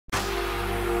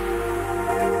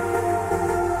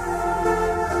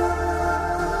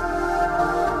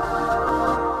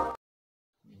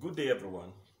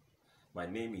everyone. My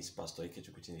name is Pastor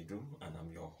Ikechukwu, and I'm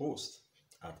your host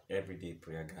at Everyday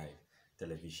Prayer Guide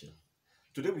Television.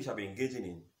 Today we shall be engaging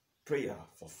in prayer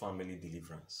for family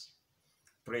deliverance.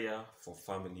 Prayer for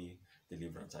family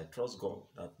deliverance. I trust God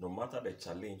that no matter the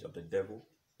challenge of the devil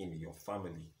in your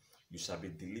family, you shall be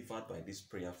delivered by this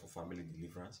prayer for family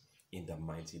deliverance in the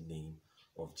mighty name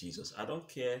of Jesus. I don't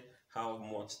care how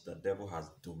much the devil has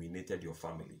dominated your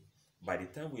family. By the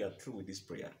time we are through with this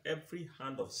prayer, every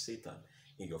hand of Satan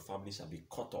in your family shall be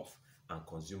cut off and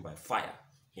consumed by fire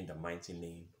in the mighty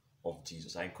name of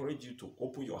Jesus. I encourage you to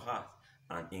open your heart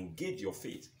and engage your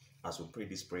faith as we pray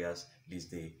these prayers this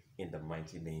day in the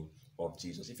mighty name of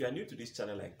Jesus. If you are new to this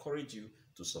channel, I encourage you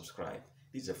to subscribe.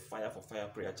 This is a fire for fire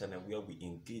prayer channel where we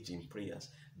engage in prayers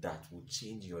that will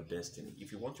change your destiny.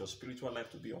 If you want your spiritual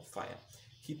life to be on fire,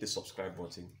 hit the subscribe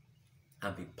button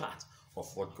and be part of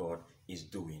what God is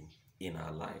doing in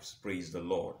our lives. Praise the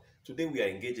Lord. Today we are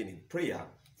engaging in prayer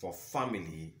for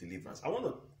family deliverance. I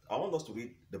want us to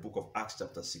read the book of Acts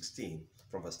chapter 16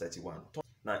 from verse 31.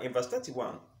 Now in verse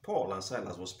 31, Paul and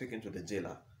Silas were speaking to the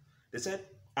jailer. They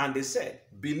said,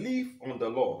 believe on the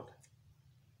Lord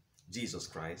Jesus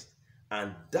Christ,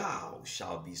 and thou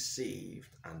shalt be saved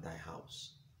and thy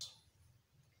house.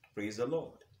 Praise the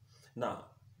Lord. Now,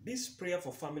 this prayer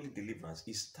for family deliverance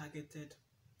is targeted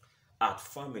at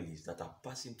families that are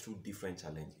passing through different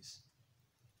challenges.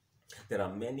 There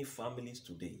are many families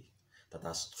today that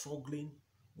are struggling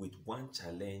with one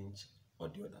challenge or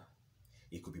the other.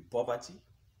 It could be poverty,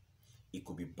 it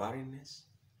could be barrenness,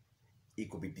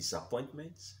 it could be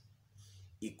disappointments,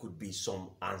 it could be some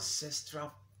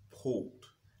ancestral hold,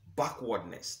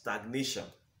 backwardness, stagnation.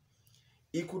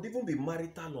 It could even be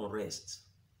marital unrest.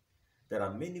 There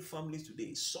are many families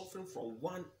today suffering from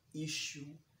one issue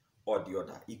or the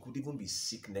other. It could even be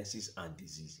sicknesses and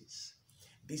diseases.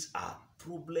 These are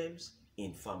problems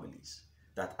in families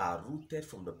that are rooted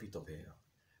from the pit of hell.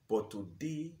 But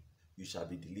today, you shall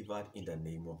be delivered in the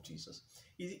name of Jesus.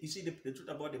 You see, the truth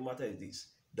about the matter is this.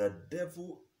 The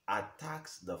devil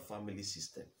attacks the family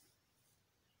system.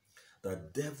 The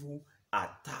devil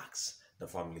attacks the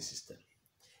family system.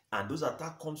 And those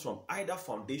attacks comes from either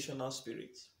foundational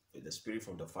spirits, the spirit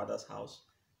from the father's house,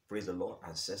 praise the Lord,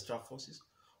 ancestral forces,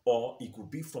 or it could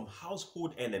be from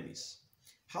household enemies.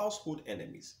 Household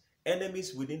enemies.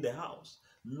 Enemies within the house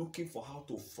looking for how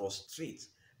to frustrate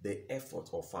the effort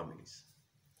of families.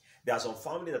 There are some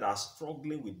families that are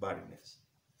struggling with barrenness.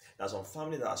 There are some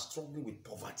families that are struggling with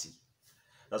poverty.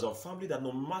 There are some families that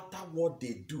no matter what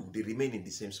they do, they remain in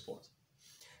the same spot.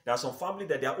 There are some families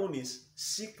that their own is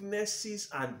sicknesses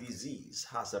and disease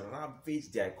has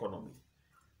ravaged their economy.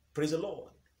 Praise the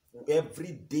Lord.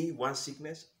 Every day one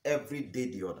sickness, every day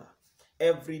the other.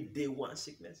 Every day one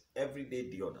sickness, every day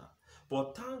the other.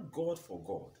 But thank God for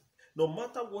God. No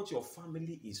matter what your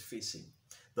family is facing,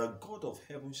 the God of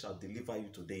heaven shall deliver you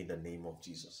today in the name of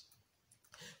Jesus.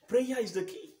 Prayer is the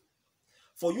key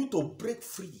for you to break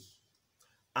free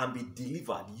and be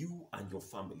delivered, you and your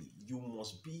family. You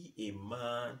must be a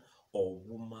man or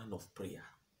woman of prayer.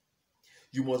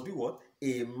 You must be what?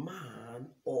 A man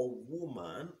or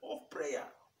woman of prayer.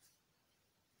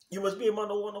 You must be a man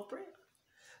or woman of prayer.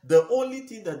 The only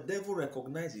thing the devil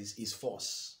recognizes is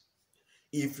force.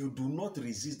 If you do not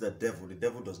resist the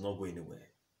devil does not go anywhere.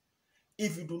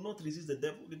 If you do not resist the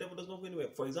devil does not go anywhere.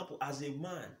 For example, as a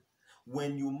man,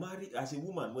 when you marry, as a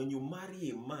woman, when you marry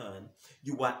a man,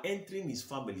 you are entering his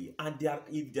family. And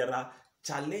if there are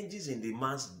challenges in the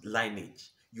man's lineage,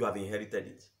 you have inherited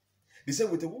it. The same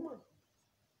with a woman.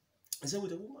 The same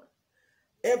with a woman.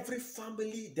 Every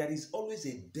family, there is always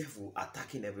a devil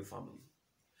attacking every family.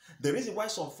 The reason why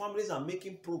some families are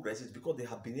making progress is because they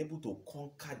have been able to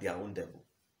conquer their own devil.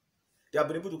 They have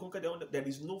been able to conquer their own devil. There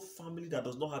is no family that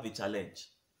does not have a challenge.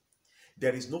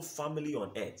 There is no family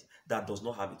on earth that does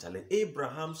not have a challenge.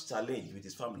 Abraham's challenge with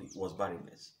his family was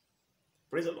barrenness.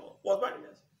 Praise the Lord. Was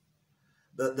barrenness.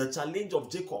 The challenge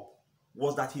of Jacob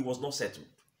was that he was not settled.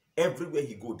 Everywhere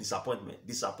he goes, disappointment,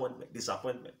 disappointment,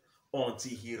 disappointment,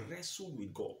 until he wrestled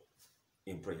with God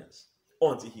in prayers.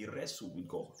 Until he wrestled with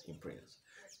God in prayers.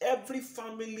 Every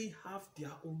family have their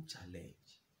own challenge.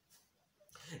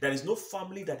 There is no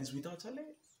family that is without challenge.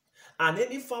 And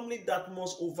any family that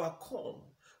must overcome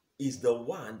is the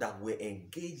one that will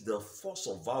engage the force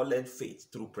of violent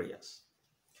faith through prayers.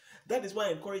 That is why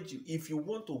I encourage you, if you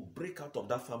want to break out of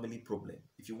that family problem,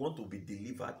 if you want to be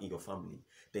delivered in your family,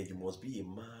 then you must be a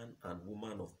man and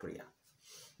woman of prayer.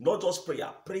 Not just prayer,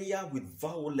 prayer with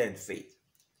violent faith.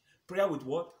 Prayer with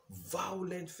what?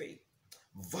 Violent faith.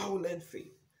 Violent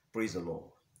faith. Praise the Lord.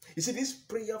 You see, this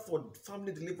prayer for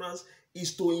family deliverance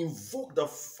is to invoke the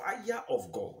fire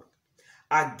of God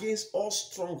against all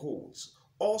strongholds,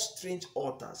 all strange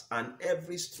altars, and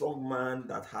every strong man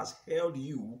that has held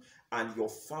you and your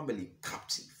family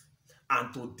captive,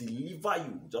 and to deliver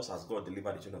you, just as God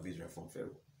delivered the children of Israel from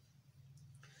Pharaoh.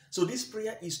 So this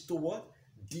prayer is to what?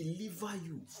 Deliver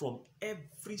you from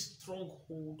every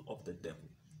stronghold of the devil.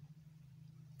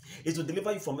 It's to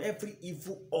deliver you from every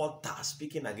evil altar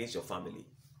speaking against your family.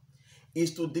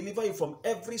 Is to deliver you from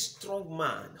every strong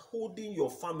man holding your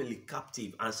family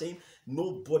captive and saying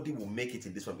nobody will make it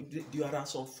in this family. There are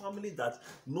some families that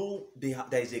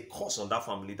there is a curse on that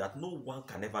family that no one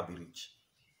can ever be rich.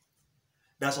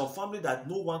 There's some family that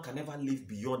no one can ever live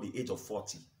beyond the age of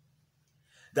 40.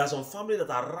 There's some families that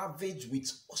are ravaged with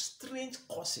strange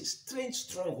causes, strange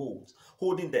strongholds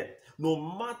holding them. No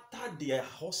matter their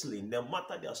hustling, no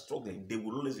matter their struggling, they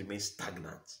will always remain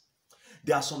stagnant.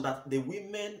 There are some that the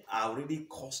women are already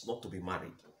caused not to be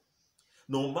married.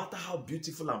 No matter how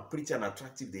beautiful and pretty and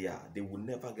attractive they are, they will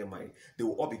never get married. They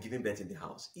will all be giving birth in the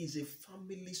house. It's a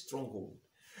family stronghold.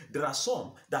 There are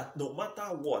some that no matter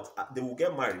what, they will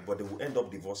get married, but they will end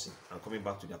up divorcing and coming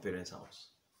back to their parents' house.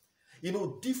 You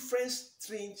know, different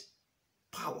strange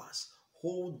powers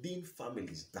holding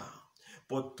families down.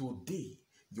 But today,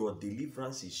 your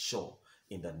deliverance is sure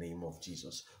in the name of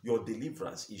Jesus. Your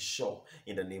deliverance is sure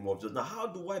in the name of Jesus. Now, how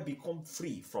do I become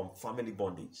free from family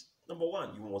bondage? Number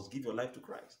one, you must give your life to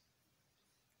Christ.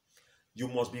 You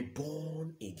must be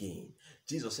born again.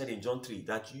 Jesus said in John 3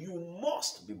 that you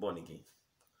must be born again.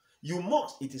 You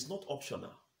must. It is not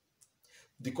optional.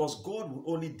 Because God will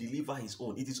only deliver his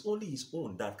own. It is only his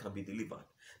own that can be delivered.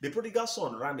 The prodigal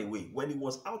son ran away. When he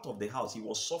was out of the house, he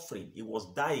was suffering. He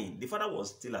was dying. The father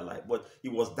was still alive, but he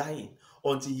was dying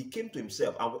until he came to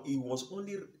himself. And he was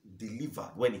only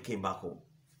delivered when he came back home.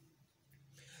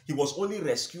 He was only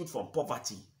rescued from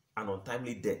poverty and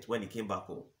untimely death when he came back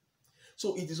home.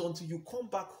 So it is until you come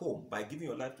back home by giving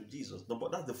your life to Jesus.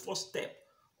 That's the first step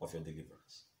of your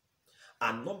deliverance.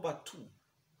 And number two,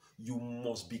 you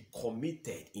must be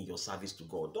committed in your service to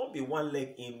God. Don't be one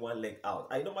leg in, one leg out.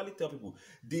 I normally tell people,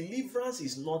 deliverance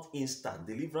is not instant.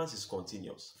 Deliverance is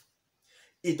continuous.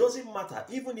 It doesn't matter.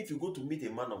 Even if you go to meet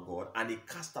a man of God and he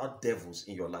casts out devils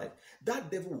in your life, that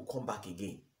devil will come back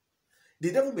again.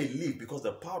 The devil may leave because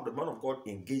the power of the man of God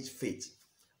engaged faith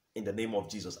in the name of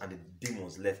Jesus and the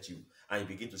demons left you and you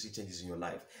begin to see changes in your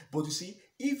life. But you see,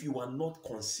 if you are not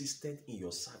consistent in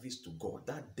your service to God,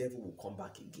 that devil will come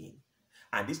back again.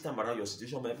 And this time around, your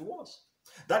situation might be worse.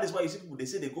 That is why you see people, they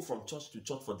say they go from church to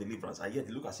church for deliverance, and yet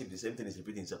they look as if the same thing is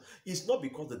repeating itself. It's not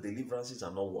because the deliverances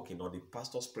are not working or the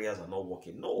pastor's prayers are not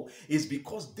working. No, it's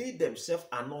because they themselves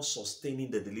are not sustaining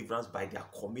the deliverance by their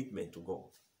commitment to God.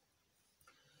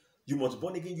 You must be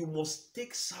born again. You must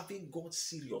take serving God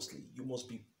seriously. You must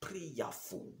be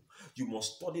prayerful. You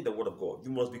must study the word of God.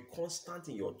 You must be constant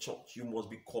in your church. You must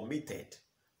be committed.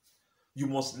 You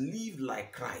must live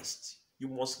like Christ. You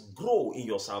must grow in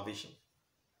your salvation.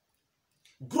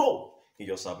 Grow in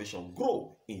your salvation.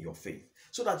 Grow in your faith.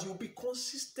 So that you'll be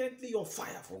consistently on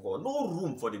fire for God. No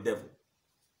room for the devil.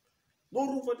 No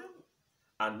room for the devil.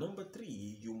 And number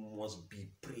three, you must be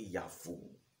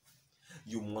prayerful.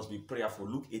 You must be prayerful.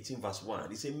 Luke 18 verse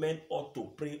 1. It says, men ought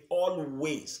to pray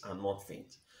always and not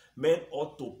faint. Men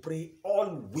ought to pray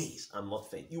always and not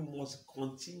faint. You must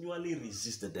continually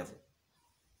resist the devil.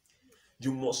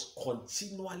 You must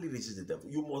continually resist the devil.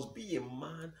 You must be a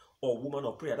man or woman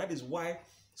of prayer. That is why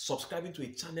subscribing to a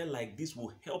channel like this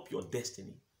will help your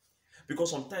destiny.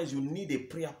 Because sometimes you need a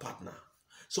prayer partner.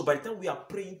 So by the time we are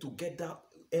praying together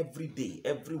every day,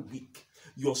 every week,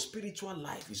 your spiritual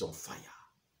life is on fire.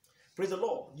 Praise the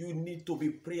Lord. You need to be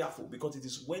prayerful because it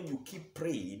is when you keep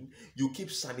praying, you keep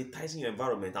sanitizing your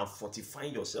environment and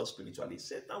fortifying yourself spiritually.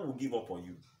 Satan will give up on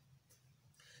you.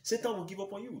 Satan will give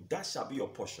up on you. That shall be your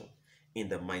portion in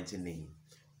the mighty name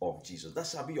of Jesus. That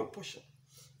shall be your portion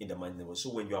in the mighty name of Jesus.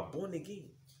 So when you are born again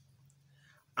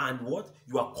and what?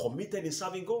 You are committed in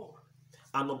serving God.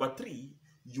 And number three,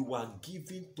 you are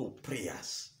given to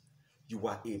prayers. You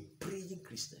are a praying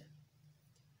Christian.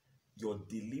 Your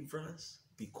deliverance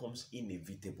becomes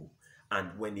inevitable.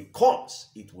 And when it comes,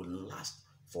 it will last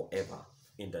forever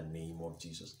in the name of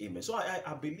Jesus. Amen. So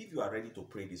I believe you are ready to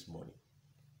pray this morning.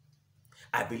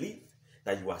 I believe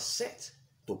that you are set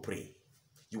to pray.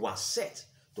 You are set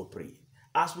to pray.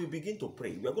 As we begin to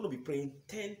pray, we are going to be praying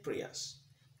 10 prayers.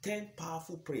 10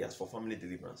 powerful prayers for family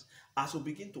deliverance. As we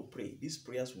begin to pray, these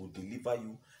prayers will deliver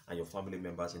you and your family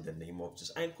members in the name of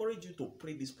Jesus. I encourage you to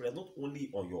pray these prayers not only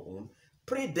on your own,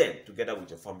 pray them together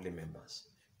with your family members.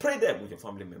 Pray them with your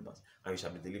family members and you shall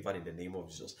be delivered in the name of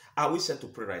Jesus. Are we set to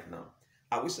pray right now?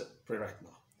 Are we set to pray right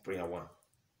now? Prayer one.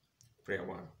 Prayer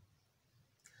one.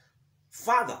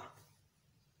 Father,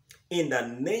 In the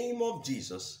name of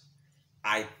Jesus,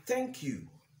 I thank you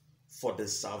for the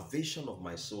salvation of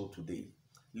my soul today.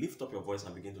 Lift up your voice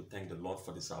and begin to thank the Lord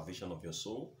for the salvation of your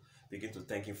soul. Begin to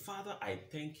thank Him. Father, I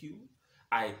thank you.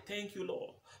 I thank you,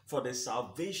 Lord, for the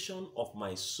salvation of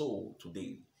my soul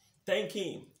today. Thank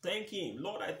Him. Thank Him.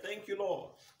 Lord, I thank you,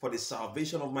 Lord, for the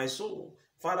salvation of my soul.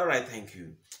 Father, I thank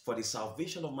you for the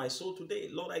salvation of my soul today.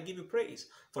 Lord, I give you praise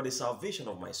for the salvation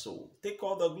of my soul. Take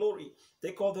all the glory,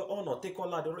 take all the honor, take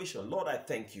all adoration. Lord, I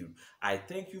thank you. I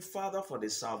thank you, Father, for the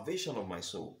salvation of my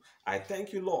soul. I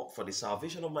thank you, Lord, for the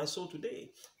salvation of my soul today.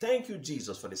 Thank you,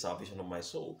 Jesus, for the salvation of my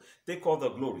soul. Take all the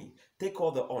glory, take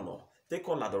all the honor, take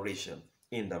all adoration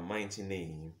in the mighty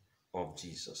name of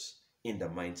Jesus. In the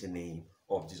mighty name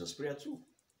of Jesus. Prayer 2.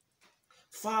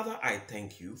 Father, I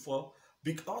thank you for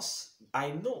because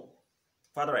I know.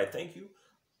 Father, I thank you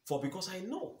for because I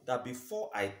know that before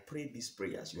I pray these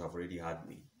prayers, you have already heard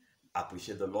me.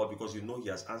 Appreciate the Lord because you know He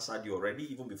has answered you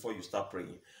already even before you start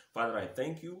praying. Father, I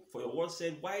thank you for your word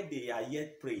said, while they are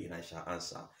yet praying, I shall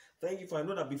answer. Thank you for I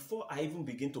know that before I even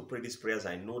begin to pray these prayers,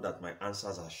 I know that my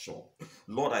answers are sure.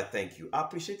 Lord, I thank you.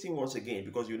 Appreciate Him once again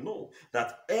because you know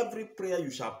that every prayer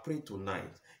you shall pray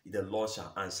tonight, the Lord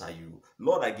shall answer you.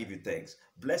 Lord, I give you thanks.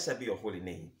 Blessed be your holy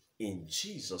name. In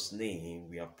Jesus' name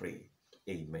we have prayed.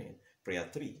 Amen. Prayer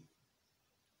 3.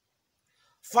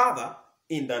 Father,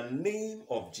 in the name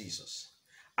of Jesus,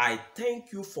 I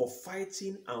thank you for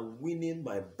fighting and winning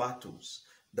my battles,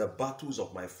 the battles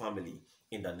of my family,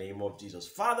 in the name of Jesus.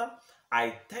 Father,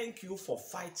 I thank you for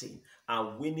fighting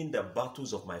and winning the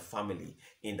battles of my family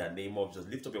in the name of Jesus.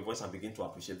 Lift up your voice and begin to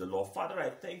appreciate the Lord. Father, I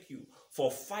thank you for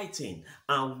fighting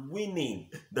and winning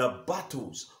the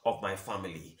battles of my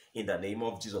family in the name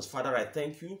of Jesus. Father, I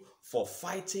thank you for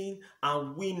fighting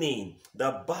and winning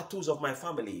the battles of my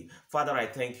family. Father, I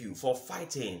thank you for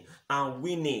fighting and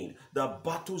winning the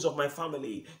battles of my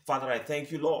family. Father, I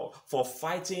thank you, Lord, for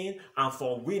fighting and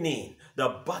for winning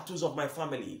the battles of my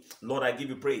family. Lord, I give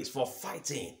you praise for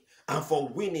fighting and for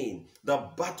winning the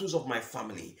battles of my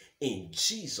family. In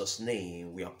Jesus'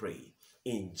 name we are praying.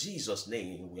 In Jesus'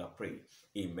 name we are praying.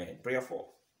 Amen. Prayer 4.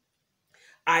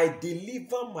 I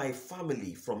deliver my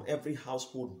family from every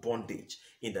household bondage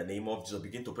in the name of Jesus.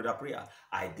 Begin to pray that prayer.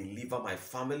 I deliver my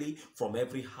family from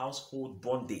every household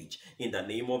bondage in the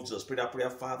name of Jesus. Pray that prayer,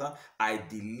 Father. I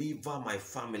deliver my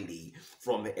family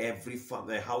from every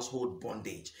household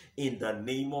bondage in the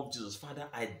name of Jesus. Father,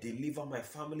 I deliver my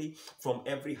family from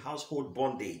every household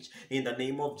bondage in the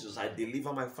name of Jesus. I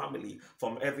deliver my family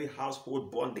from every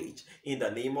household bondage in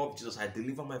the name of Jesus. I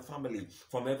deliver my family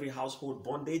from every household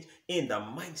bondage in the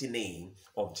mighty name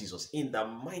of Jesus. In the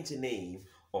mighty name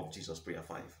of Jesus. Prayer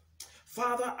 5.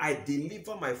 Father, I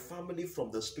deliver my family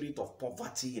from the spirit of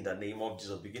poverty in the name of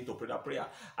Jesus. Begin to pray that prayer.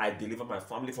 I deliver my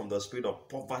family from the spirit of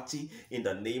poverty in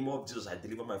the name of Jesus. I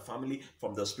deliver my family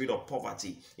from the spirit of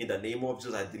poverty in the name of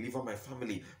Jesus. I deliver my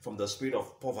family from the spirit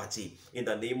of poverty in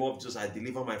the name of Jesus. I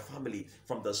deliver my family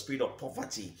from the spirit of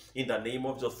poverty in the name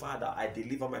of Jesus. Father, I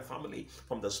deliver my family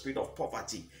from the spirit of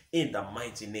poverty in the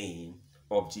mighty name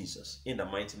of Jesus. In the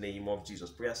mighty name of Jesus.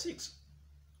 Prayer 6.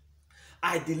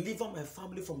 I deliver my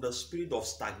family from the spirit of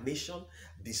stagnation,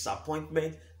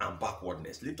 disappointment, and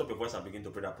backwardness. Lift up your voice and begin to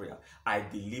pray that prayer. I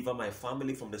deliver my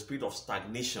family from the spirit of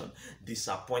stagnation,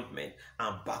 disappointment,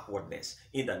 and backwardness.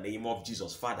 In the name of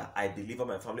Jesus. Father, I deliver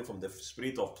my family from the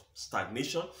spirit of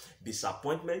stagnation,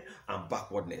 disappointment, and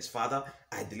backwardness. Father,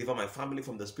 I deliver my family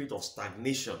from the spirit of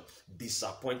stagnation,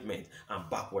 disappointment, and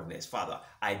backwardness. Father,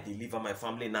 I deliver my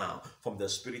family now from the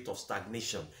spirit of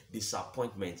stagnation,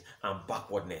 disappointment, and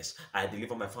backwardness. I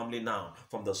deliver my family now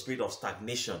from the spirit of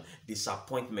stagnation,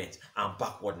 disappointment, and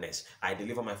backwardness. I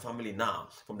deliver my family now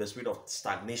from the spirit of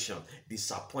stagnation,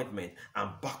 disappointment,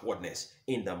 and backwardness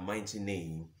in the mighty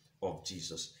name of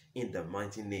Jesus. In the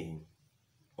mighty name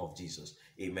of Jesus.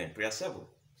 Amen. Prayer 7.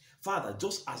 Father,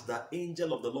 just as the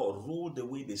angel of the Lord rolled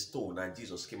away the stone and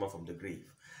Jesus came out from the grave,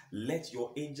 let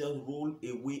your angel roll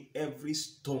away every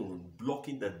stone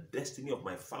blocking the destiny of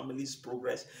my family's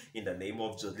progress in the name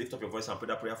of Jesus. Lift up your voice and pray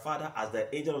that prayer. Father, as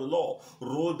the angel of the Lord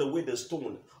rolled away the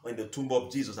stone in the tomb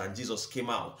of Jesus and Jesus came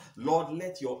out, Lord,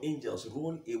 let your angels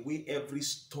roll away every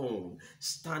stone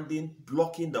standing,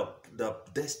 blocking the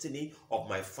destiny of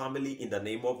my family in the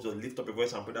name of Jesus. Lift up your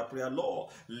voice and pray that prayer. Lord,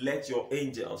 let your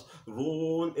angels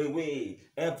roll away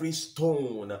every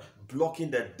stone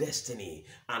blocking the destiny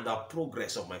and the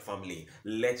progress of my family.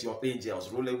 Let your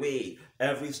angels roll away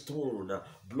every stone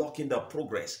blocking the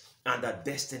progress and the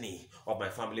destiny of my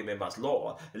family members.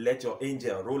 Lord, let your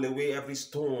angel roll away every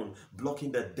stone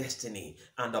blocking the destiny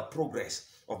and the progress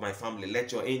of my family.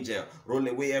 Let your angel roll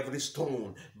away every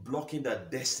stone blocking the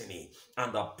destiny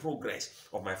and the progress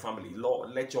of my family. Lord,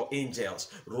 let your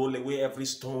angels roll away every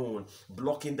stone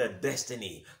blocking the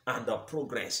destiny and the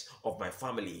progress of my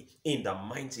family in the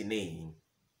mighty name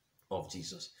of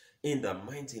Jesus. In the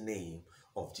mighty name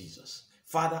of Jesus.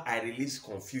 Father, I release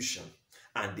confusion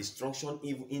and destruction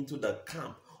even into the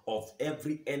camp of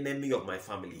every enemy of my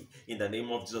family. In the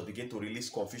name of Jesus, begin to release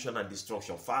confusion and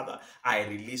destruction. Father, I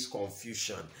release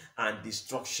confusion and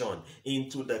destruction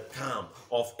into the camp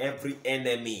of every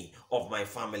enemy of my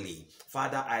family.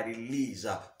 Father, I release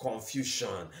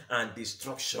confusion and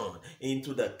destruction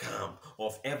into the camp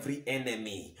of every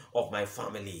enemy of my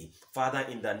family. Father,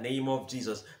 in the name of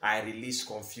Jesus, I release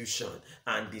confusion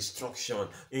and destruction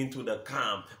into the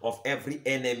camp of every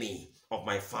enemy of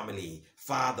my family.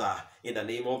 Father, in the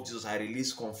name of Jesus, I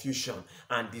release confusion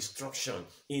and destruction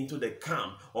into the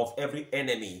camp of every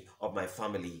enemy of my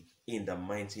family in the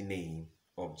mighty name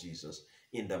of Jesus.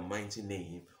 In the mighty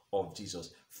name of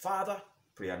Jesus. Father,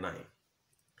 prayer 9.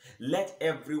 Let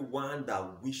everyone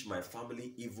that wish my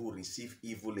family evil receive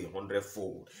evil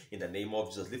 100-fold. In the name of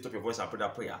Jesus, lift up your voice and pray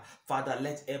that prayer. Father,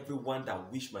 let everyone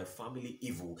that wish my family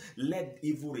evil, let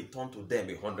evil return to them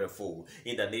 100-fold.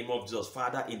 In the name of Jesus,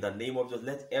 Father, in the name of Jesus,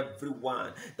 let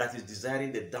everyone that is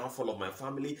desiring the downfall of my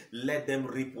family, let them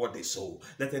reap what they sow.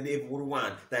 Let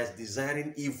everyone that is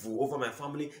desiring evil over my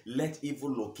family, let evil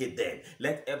locate them.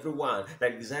 Let everyone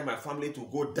that desire my family to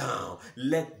go down,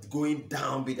 let going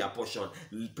down be their portion.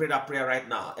 Pray that prayer right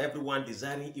now. Everyone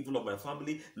desiring evil of my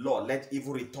family, Lord, let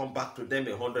evil return back to them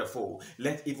 100-fold.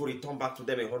 Let evil return back to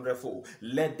them 100-fold.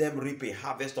 Let them reap a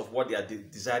harvest of what they are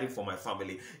desiring for my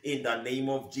family. In the name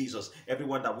of Jesus,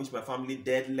 everyone that wish my family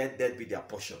dead, let death be their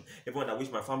portion. Everyone that wish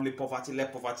my family poverty,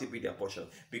 let poverty be their portion.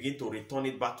 Begin to return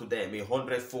it back to them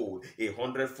 100-fold,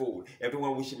 100-fold.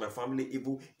 Everyone wishing my family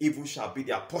evil, evil shall be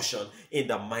their portion in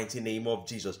the mighty name of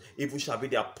Jesus. Evil shall be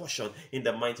their portion in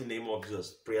the mighty name of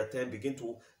Jesus. Prayer 10, begin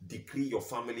to decree your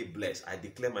family blessed. I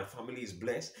declare my family is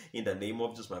blessed in the name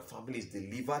of Jesus. My family is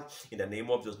delivered in the name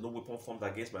of Jesus. No weapon formed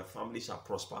against my family shall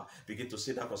prosper. Begin to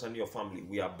say that concerning your family.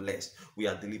 We are blessed. We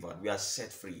are delivered. We are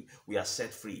set free. We are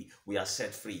set free. We are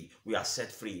set free. We are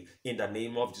set free in the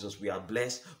name of Jesus. We are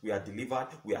blessed. We are delivered.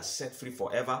 We are set free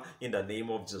forever in the name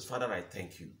of Jesus. Father, I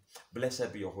thank you.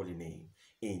 Blessed be your holy name.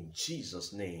 In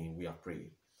Jesus' name we are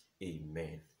praying.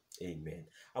 Amen. Amen.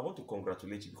 I want to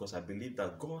congratulate you because I believe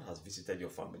that God has visited your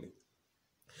family.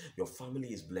 Your family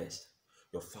is blessed.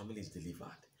 Your family is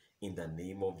delivered. In the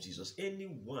name of Jesus.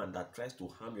 Anyone that tries to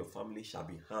harm your family shall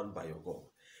be harmed by your God.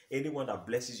 Anyone that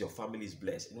blesses your family is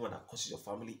blessed. Anyone that curses your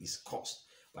family is cursed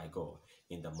by God.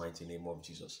 In the mighty name of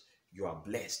Jesus. You are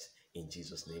blessed. In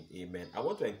Jesus' name, amen. I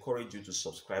want to encourage you to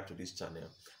subscribe to this channel.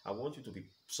 I want you to be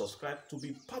subscribed to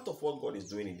be part of what God is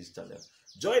doing in this channel.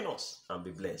 Join us and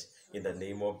be blessed in the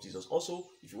name of Jesus. Also,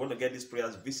 if you want to get these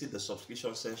prayers, visit the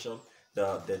subscription section,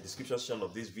 the description section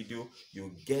of this video.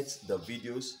 You get the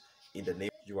videos in the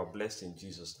name. You are blessed in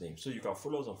Jesus' name. So you can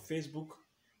follow us on Facebook,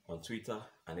 on Twitter,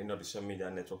 and any of the social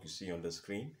media network you see on the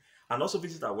screen. And also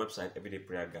visit our website, Everyday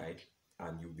Prayer Guide,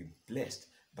 and you'll be blessed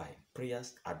by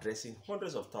prayers addressing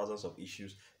hundreds of thousands of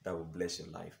issues that will bless your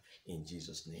life in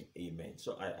Jesus' name. Amen.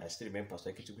 So I still remain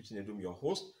Pastor Ikechukwu, your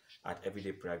host at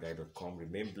everydayprayerguide.com.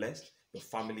 Remain blessed. Your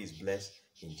family is blessed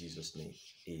in Jesus' name.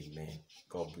 Amen.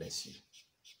 God bless you.